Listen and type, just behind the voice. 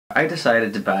I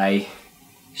decided to buy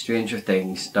Stranger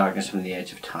Things, Darkness from the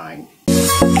Edge of Town.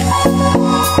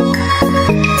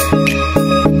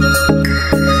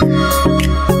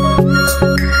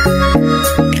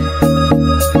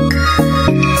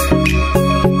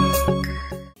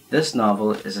 This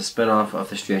novel is a spin-off of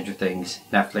the Stranger Things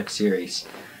Netflix series,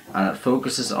 and it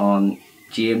focuses on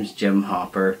James Jim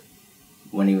Hopper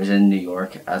when he was in New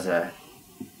York as a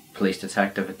police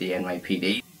detective at the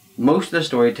NYPD. Most of the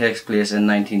story takes place in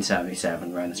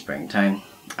 1977 around the springtime,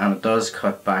 and it does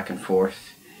cut back and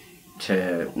forth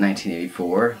to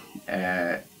 1984.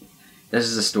 This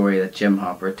is a story that Jim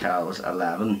Hopper tells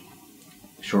Eleven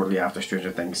shortly after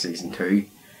Stranger Things Season 2,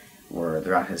 where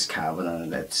they're at his cabin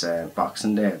and it's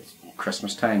Boxing Day, it's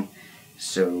Christmas time.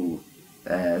 So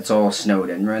it's all snowed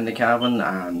in around the cabin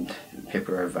and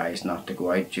people are advised not to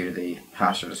go out due to the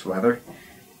hazardous weather.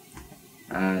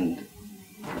 And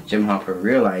Jim Hopper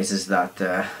realises that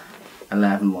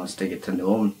Eleven wants to get to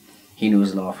know him. He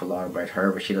knows an awful lot about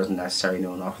her, but she doesn't necessarily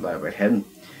know an awful lot about him.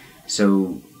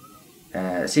 So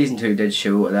Season 2 did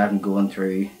show Eleven going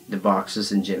through the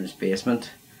boxes in Jim's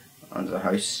basement under the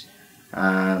house.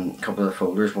 A couple of the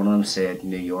folders, one of them said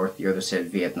New York, the other said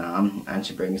Vietnam, and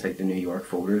she brings like the New York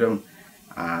folder to him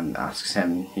and asks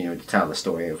him, to tell the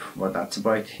story of what that's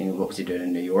about, what was he doing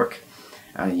in New York,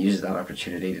 and he uses that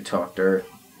opportunity to talk to her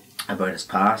about his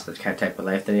past, the kind of type of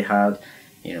life that he had,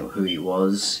 who he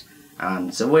was, and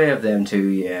it's a way of them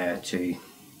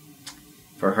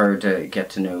for her to get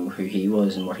to know who he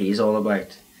was and what he's all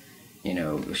about.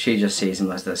 She just sees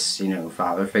him as this,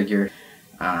 father figure,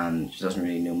 and she doesn't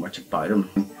really know much about him.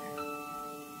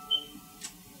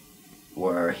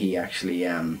 Where he actually,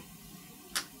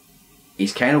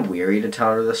 he's kind of weary to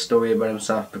tell her this story about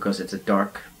himself because it's a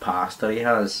dark past that he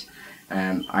has.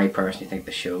 I personally think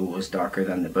the show was darker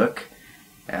than the book.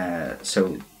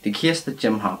 So the case that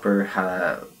Jim Hopper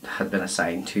had been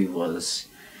assigned to was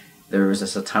there was a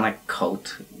satanic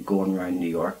cult going around New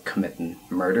York committing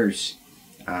murders,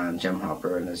 and Jim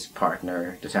Hopper and his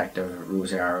partner, Detective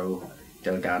Rosario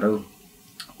Delgado,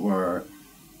 were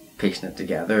piecing it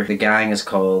together. The gang is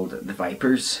called the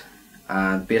Vipers,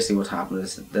 and basically what's happened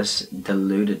is that this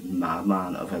deluded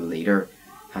madman of a leader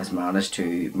has managed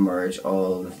to merge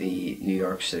all of the New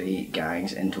York City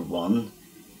gangs into one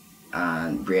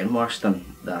and brainwash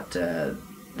them that the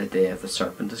day of the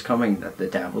serpent is coming, that the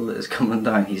devil is coming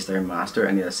down. He's their master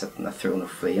and he'll sit on a throne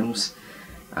of flames,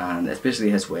 and it's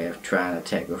basically his way of trying to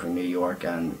take over New York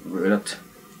and rule it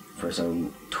for his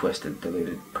own twisted,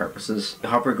 deluded purposes.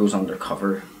 Hopper goes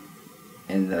undercover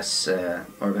in this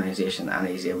organisation and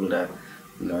he's able to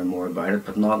learn more about it,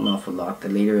 but not an awful lot. The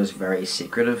leader is very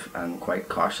secretive and quite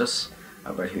cautious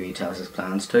about who he tells his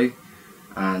plans to,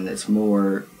 and it's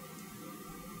more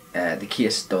the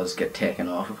case does get taken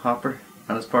off of Hopper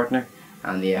and his partner,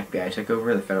 and the FBI took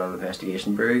over, the Federal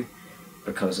Investigation Bureau,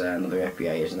 because another FBI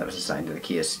agent that was assigned to the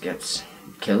case gets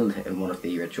killed in one of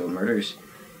the ritual murders.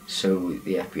 So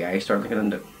the FBI start looking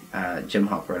into it. Jim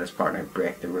Hopper and his partner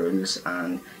break the rules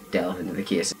and delve into the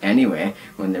case anyway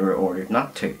when they were ordered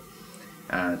not to.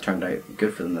 And it turned out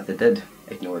good for them that they did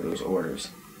ignore those orders.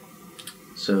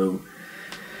 So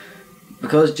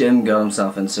because Jim got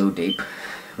himself in so deep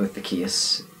with the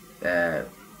case,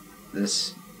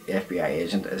 this FBI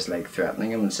agent is like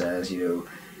threatening him and says, you've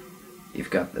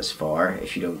got this far,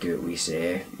 if you don't do what we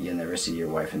say, you'll never see your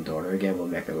wife and daughter again, we'll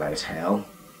make their lives hell.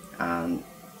 And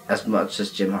as much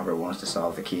as Jim Hopper wants to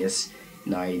solve the case,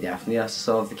 now he definitely has to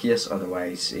solve the case,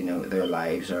 otherwise, their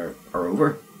lives are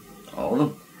over, all of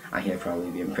them, and he'll probably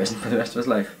be in prison for the rest of his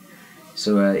life.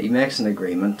 So he makes an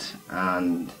agreement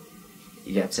and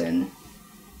he gets in.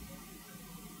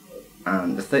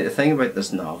 And the thing about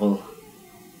this novel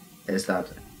is that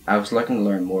I was looking to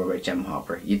learn more about Jim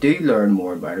Hopper. You do learn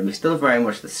more about him. He's still very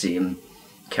much the same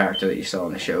character that you saw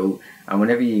in the show, and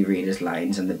whenever you read his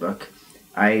lines in the book,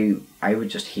 I would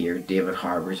just hear David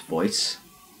Harbour's voice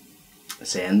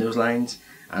saying those lines,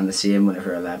 and the same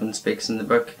whenever Eleven speaks in the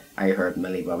book, I heard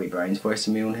Millie Bobby Brown's voice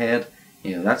in my own head.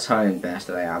 That's how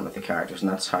invested I am with the characters,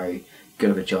 and that's how good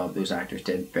of a job those actors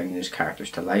did bringing those characters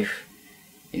to life.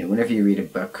 Whenever you read a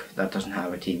book that doesn't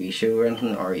have a TV show or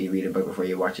anything, or you read a book before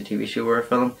you watch a TV show or a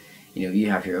film, you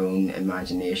have your own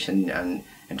imagination and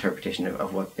interpretation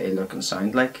of what they look and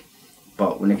sound like.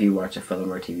 But whenever you watch a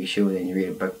film or a TV show and then you read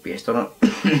a book based on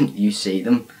it, you see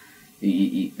them,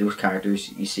 those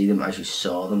characters, you see them as you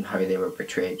saw them, how they were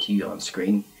portrayed to you on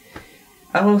screen.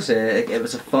 I will say, it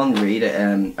was a fun read.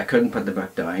 I couldn't put the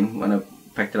book down. When I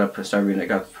picked it up and started reading it, I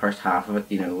got the first half of it,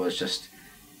 was just,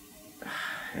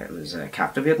 it was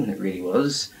captivating, it really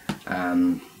was.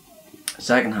 The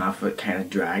second half of it kind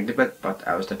of dragged a bit, but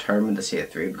I was determined to see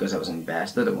it through because I was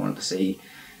invested. I wanted to see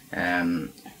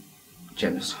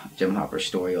Jim Hopper's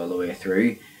story all the way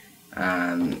through.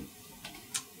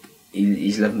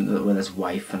 He's living with his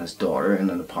wife and his daughter in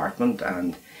an apartment,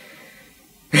 and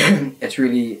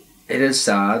it is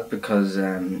sad because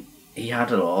he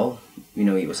had it all. You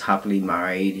know, he was happily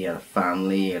married, he had a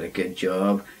family, he had a good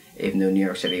job, even though New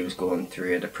York City was going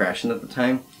through a depression at the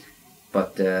time.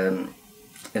 But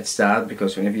it's sad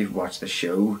because whenever you've watched the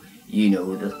show, you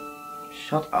know that,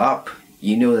 shut up,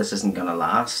 you know this isn't gonna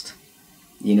last.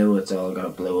 You know it's all gonna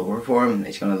blow over for him.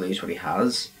 He's gonna lose what he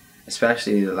has.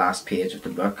 Especially the last page of the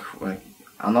book.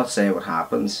 I'll not say what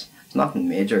happens. It's nothing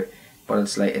major, but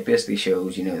it's like, it basically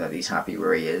shows, you know, that he's happy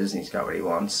where he is and he's got what he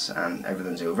wants and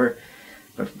everything's over.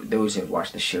 But those who've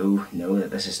watched the show know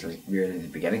that this is like really the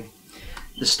beginning.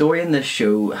 The story in this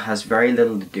show has very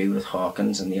little to do with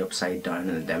Hawkins and the Upside Down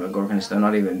and the Demogorgons. They're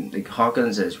not even, like,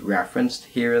 Hawkins is referenced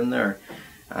here and there,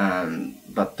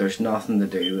 but there's nothing to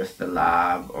do with the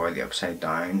lab or the Upside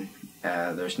Down.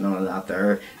 There's none of that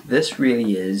there. This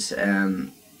really is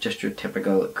just your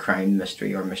typical crime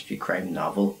mystery or mystery crime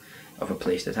novel of a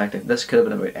police detective. This could have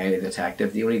been about any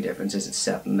detective. The only difference is it's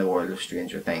set in the world of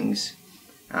Stranger Things,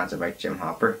 and it's about Jim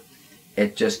Hopper.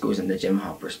 It just goes into Jim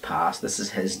Hopper's past. This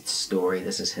is his story,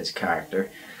 this is his character,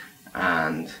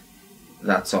 and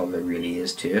that's all there really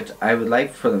is to it. I would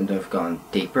like for them to have gone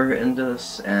deeper into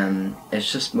this.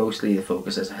 It's just mostly the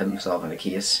focus is him solving a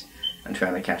case and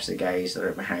trying to catch the guys that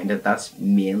are behind it. That's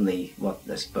mainly what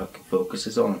this book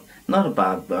focuses on. Not a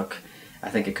bad book. I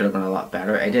think it could have been a lot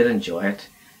better. I did enjoy it.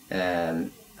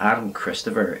 Adam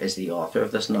Christopher is the author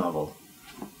of this novel.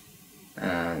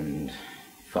 And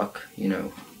fuck, you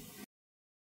know.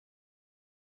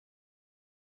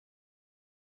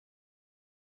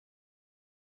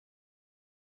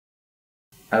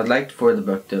 I would like for the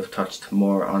book to have touched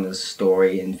more on his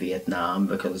story in Vietnam,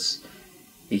 because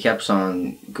he keeps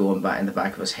on going back in the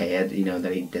back of his head, you know,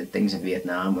 that he did things in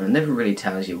Vietnam, and it never really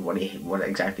tells you what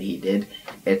exactly he did.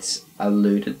 It's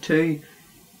alluded to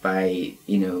by,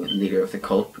 you know, the leader of the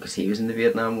cult, because he was in the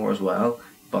Vietnam War as well,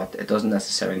 but it doesn't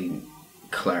necessarily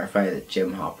clarify that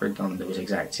Jim Hopper done those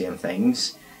exact same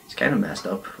things. It's kind of messed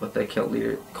up what the cult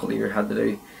leader had to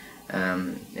do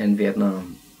in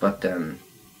Vietnam, but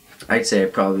I'd say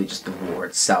probably just the war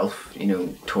itself, you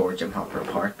know, tore Jim Hopper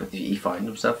apart, but he found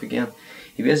himself again.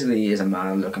 He basically is a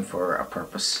man looking for a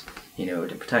purpose, you know,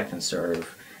 to protect and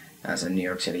serve as a New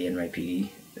York City NYPD,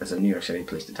 as a New York City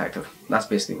police detective. That's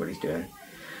basically what he's doing.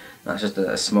 That's just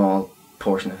a small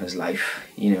portion of his life,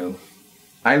 you know.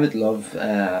 I would love,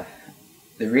 they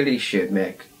really should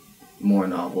make more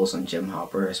novels on Jim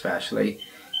Hopper especially.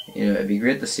 You know, it'd be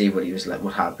great to see what he was like,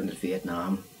 what happened in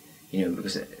Vietnam, you know,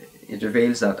 because it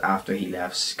reveals that after he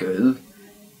left school,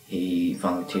 he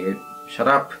volunteered,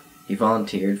 he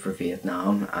volunteered for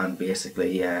Vietnam, and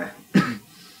basically it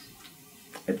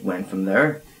went from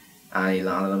there, and he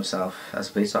landed himself as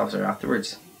a police officer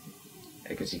afterwards,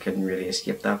 because he couldn't really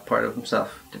escape that part of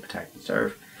himself to protect and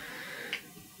serve.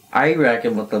 I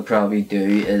reckon what they'll probably do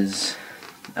is,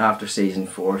 after season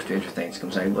 4 Stranger Things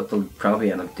comes out, what they'll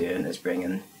probably end up doing is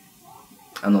bringing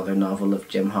another novel of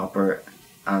Jim Hopper,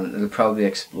 and they'll probably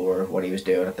explore what he was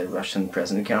doing at the Russian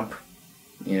prison camp,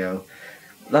 you know.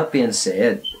 That being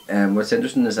said, what's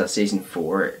interesting is that season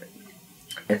 4,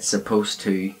 it's supposed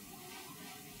to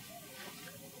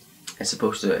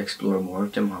explore more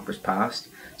of Jim Hopper's past.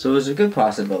 So there's a good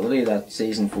possibility that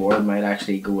season 4 might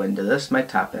actually go into this, might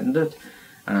tap into it,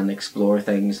 and explore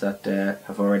things that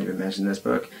have already been mentioned in this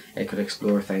book. It could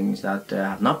explore things that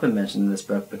have not been mentioned in this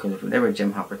book, because whenever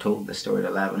Jim Hopper told the story to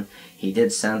Eleven, he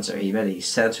did censor, he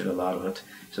censored a lot of it.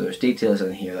 So there's details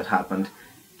in here that happened,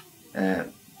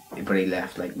 but he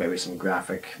left like maybe some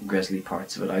graphic, grisly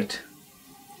parts of it out.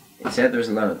 He said there was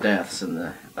a lot of deaths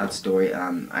in that story,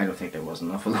 and I don't think there was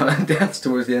an awful lot of deaths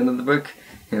towards the end of the book.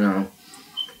 You know,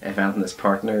 if anything, this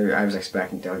partner, I was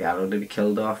expecting Delgado to be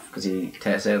killed off, because he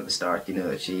said at the start, you know,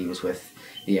 that she was with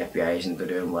the FBI and they're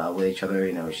doing well with each other.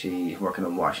 You know, she's working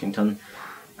in Washington,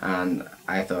 and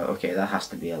I thought, okay, that has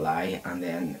to be a lie. And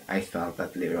then I felt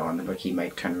that later on in the book he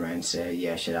might turn around and say,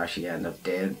 yeah, she'd actually end up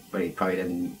dead, but he probably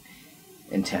didn't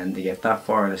intend to get that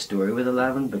far in the story with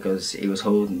Eleven, because he was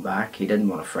holding back. He didn't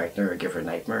want to frighten her or give her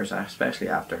nightmares, especially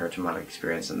after her traumatic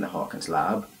experience in the Hawkins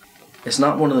lab. It's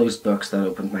not one of those books that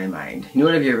opened my mind. You know,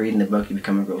 whenever you're reading the book, you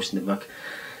become engrossed in the book,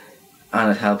 and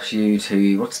it helps you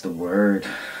to, what's the word,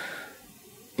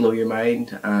 blow your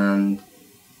mind and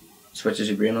switches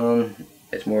your brain on.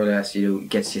 It's more or less, you know,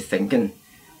 gets you thinking.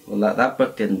 Well, that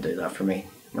book didn't do that for me.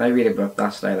 When I read a book,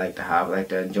 that's what I like to have. I like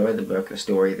to enjoy the book, the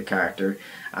story, the character,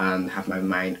 and have my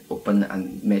mind open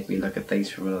and make me look at things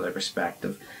from another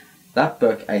perspective. That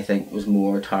book, I think, was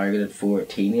more targeted for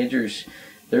teenagers.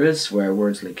 There is swear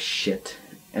words like shit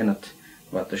in it,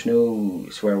 but there's no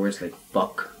swear words like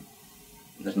fuck.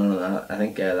 There's none of that. I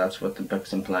think that's what the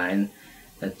book's implying,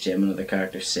 that Jim and other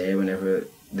characters say whenever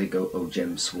they go, oh,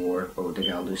 Jim swore, oh,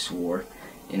 DeGaldo swore.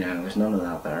 You know, there's none of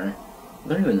that there. I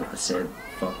don't even know if they said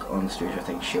fuck on the Stranger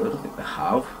Things show. I don't think they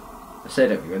have. They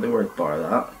said everywhere the word bar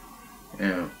that.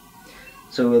 Yeah.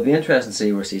 So it'll be interesting to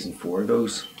see where season 4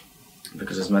 goes,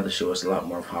 because it's meant to show us a lot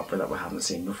more of Hopper that we haven't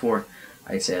seen before.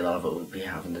 I'd say a lot of it would be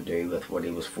having to do with what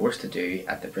he was forced to do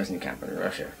at the prison camp in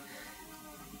Russia.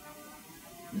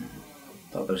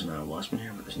 Thought there was another wasp in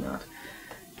here, but there's not.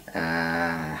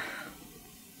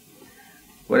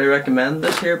 Would I recommend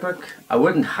this here book? I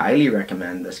wouldn't highly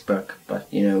recommend this book, but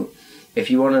you know, if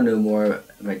you want to know more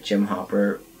about Jim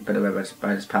Hopper, a bit about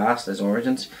his past, his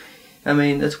origins, I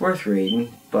mean, it's worth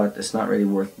reading, but it's not really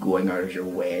worth going out of your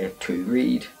way to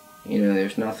read. You know,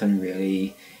 there's nothing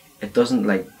really, it doesn't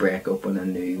like break open a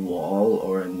new wall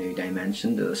or a new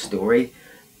dimension to the story.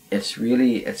 It's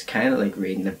kind of like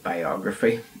reading a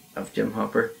biography of Jim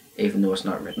Hopper, even though it's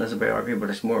not written as a biography, but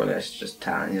it's more or less just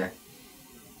telling you.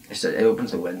 It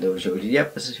opens the window and shows you,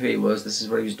 yep, this is who he was, this is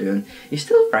what he was doing. He's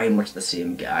still very much the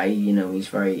same guy, you know,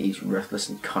 he's ruthless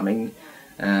and cunning,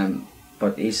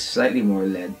 but he's slightly more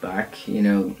laid back, you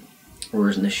know,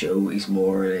 whereas in the show he's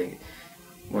more like,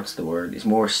 what's the word, he's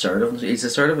more assertive. He's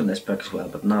assertive in this book as well,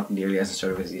 but not nearly as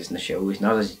assertive as he is in the show. He's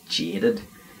not as jaded,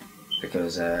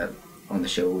 because on the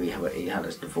show he had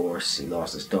his divorce, he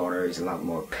lost his daughter, he's a lot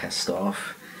more pissed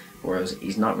off. Whereas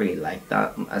he's not really like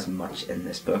that as much in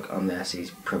this book, unless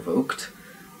he's provoked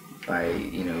by,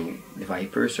 you know, the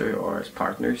Vipers or his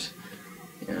partners.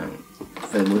 You know,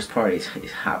 for the most part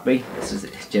he's happy. This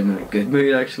is Jim in a good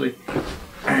mood, actually.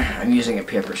 I'm using a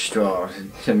paper straw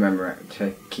to remember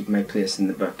to keep my place in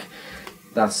the book.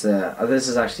 That's this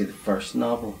is actually the first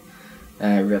novel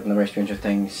written about Stranger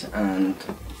Things, and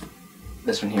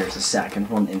this one here is the second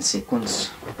one in sequence.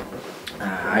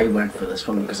 I went for this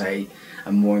one because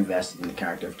I'm more invested in the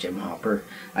character of Jim Hopper.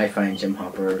 I find Jim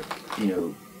Hopper, you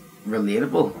know,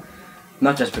 relatable.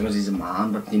 Not just because he's a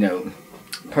man, but, you know,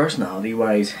 personality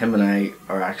wise, him and I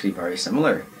are actually very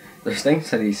similar. There's things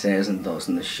that he says and does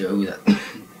in the show that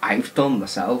I've done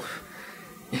myself.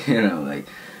 You know, like,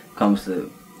 comes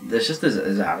to, there's just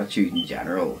his attitude in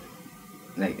general,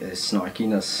 like his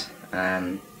snarkiness,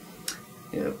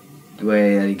 you know, the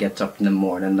way that he gets up in the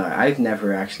morning. Now, I've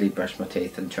never actually brushed my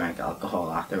teeth and drank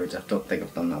alcohol afterwards. I don't think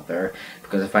I've done that there,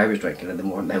 because if I was drinking in the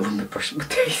morning I wouldn't have brushed my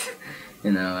teeth,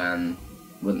 you know, and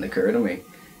wouldn't occur to me.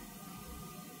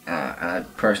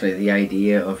 Personally, the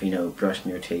idea of, you know, brushing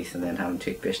your teeth and then having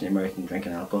toothpaste in your mouth and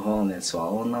drinking alcohol and then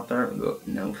swallowing that there,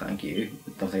 no thank you,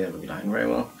 don't think that would be down very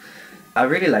well. I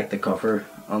really like the cover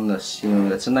on this. You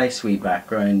know, it's a nice sweet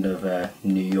background of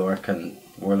New York and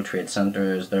World Trade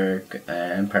Center is their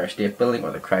Empire State Building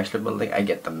or the Chrysler Building. I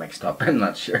get them mixed up, I'm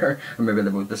not sure, or maybe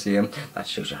they're both the same. That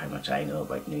shows you how much I know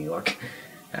about New York.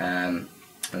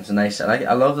 It's a nice,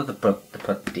 I love that they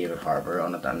put David Harbour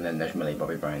on it, and then there's Millie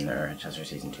Bobby Brown there, which has her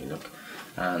season 2 look.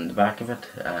 And the back of it,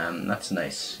 that's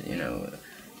nice, you know,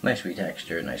 nice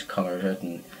retexture, nice colour to it,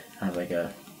 and have like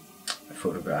a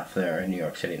photograph there in New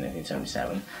York City in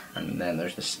 1977, and then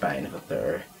there's the spine of it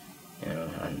there, you know,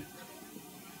 and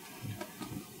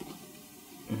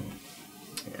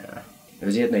yeah, it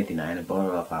was $8.99. I bought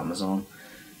it off Amazon,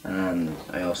 and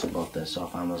I also bought this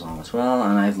off Amazon as well,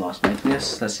 and I've lost my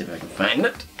place. Let's see if I can find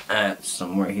it. It's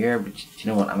somewhere here, but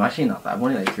you know what, I'm actually not that, I'm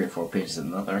only like 3 or 4 pages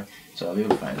in there, so I'll be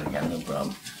able to find it again, no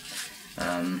problem.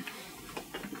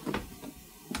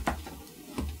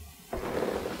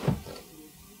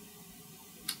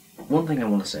 One thing I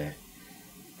want to say,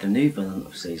 the new villain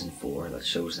of season 4 that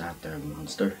shows that there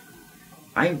monster,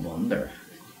 I wonder,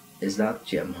 is that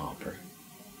Jim Hopper?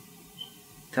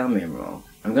 Tell me I'm wrong.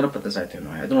 I'm gonna put this out there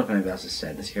now. I don't know if anybody else has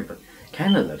said this here, but it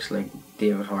kind of looks like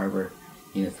David Harbour.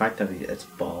 You know, the fact that it's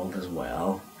bald as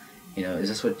well. You know, is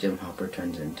this what Jim Hopper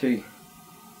turns into?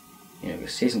 You know,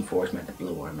 because season 4 is meant to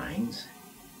blow our minds.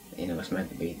 You know, it's meant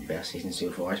to be the best season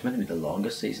so far. It's meant to be the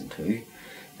longest season too.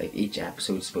 Like, each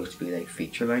episode is supposed to be like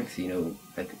feature length. You know,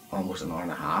 like almost an hour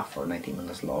and a half or 90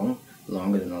 minutes long,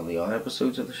 longer than all the other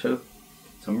episodes of the show.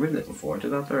 So I'm really looking forward to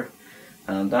that there.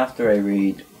 And after I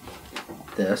read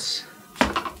this,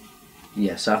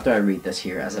 yes, after I read this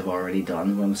here, as I've already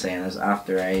done, what I'm saying is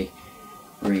after I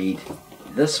read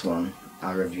this one,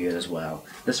 I'll review it as well.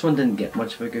 This one didn't get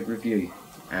much of a good review.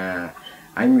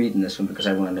 I'm reading this one because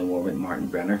I want to know more about Martin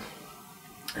Brenner.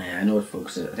 I know it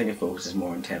focuses. I think it focuses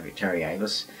more on Terry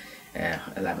Ivis,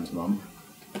 Eleven's mum.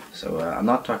 So I'm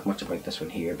not talking much about this one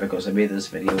here because I made this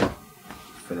video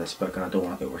for this book and I don't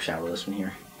want to overshadow this one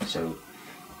here. So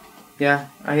yeah,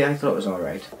 I thought it was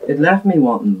alright. It left me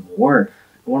wanting more.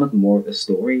 I wanted more of the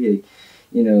story.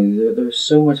 You know, there's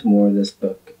so much more this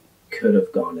book could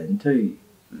have gone into.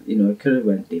 You know, it could have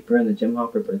went deeper in the Jim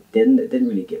Hopper, but it didn't. It didn't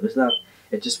really give us that.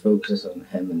 It just focuses on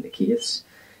him and the case.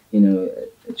 You know,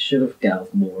 it should have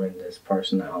delved more into his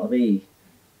personality,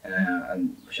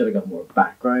 and should have got more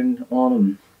background on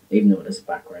him, even though it is a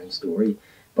background story.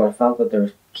 But I felt that there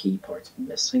were key parts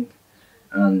missing,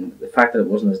 and the fact that it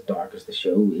wasn't as dark as the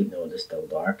show, even though it is still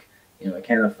dark, you know, I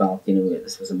kind of felt, you know,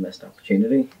 this was a missed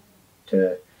opportunity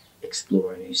to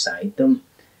explore a new side to him,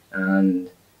 and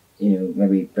you know,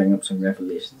 maybe bring up some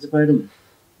revelations about him.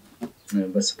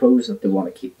 But I suppose that they want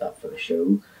to keep that for the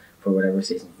show, for whatever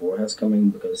season 4 has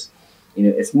coming, because you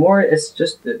know it's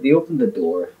just that they open the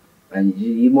door and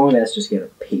you more or less just get a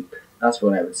peep. That's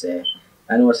what I would say.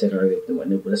 I know I said earlier open the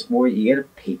window, but it's more you get a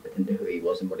peep into who he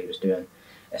was and what he was doing.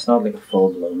 It's not like a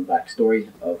full blown backstory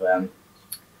of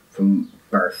from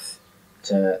birth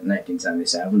to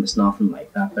 1977. It's nothing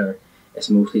like that. There, it's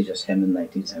mostly just him in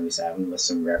 1977 with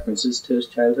some references to his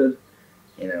childhood.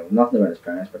 You know, nothing about his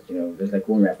parents, but you know, there's like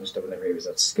one reference to whenever he was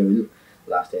at school,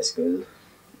 last day of school.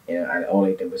 You know, and all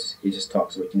he did was he just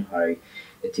talks about, you know, how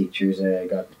the teachers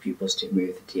got the pupils to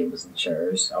move the tables and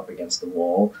chairs up against the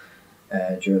wall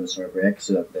during the summer break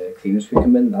so that the cleaners would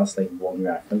come in. That's like one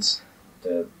reference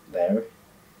to there.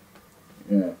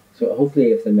 Yeah. So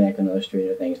hopefully, if they make another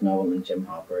Stranger Things novel in Jim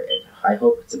Hopper, I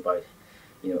hope it's about,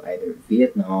 you know, either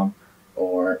Vietnam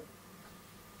or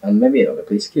and maybe another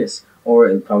police case, or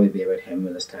it'll probably be about him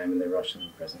and his time in the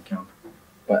Russian prison camp.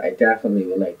 But I definitely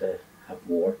would like to have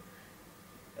more.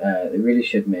 They really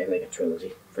should make like a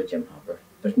trilogy for Jim Hopper.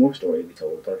 There's more story to be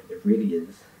told there. There really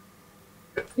is.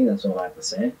 I think that's all I have to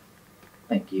say.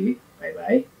 Thank you. Bye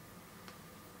bye.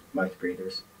 Mouth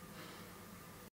breathers.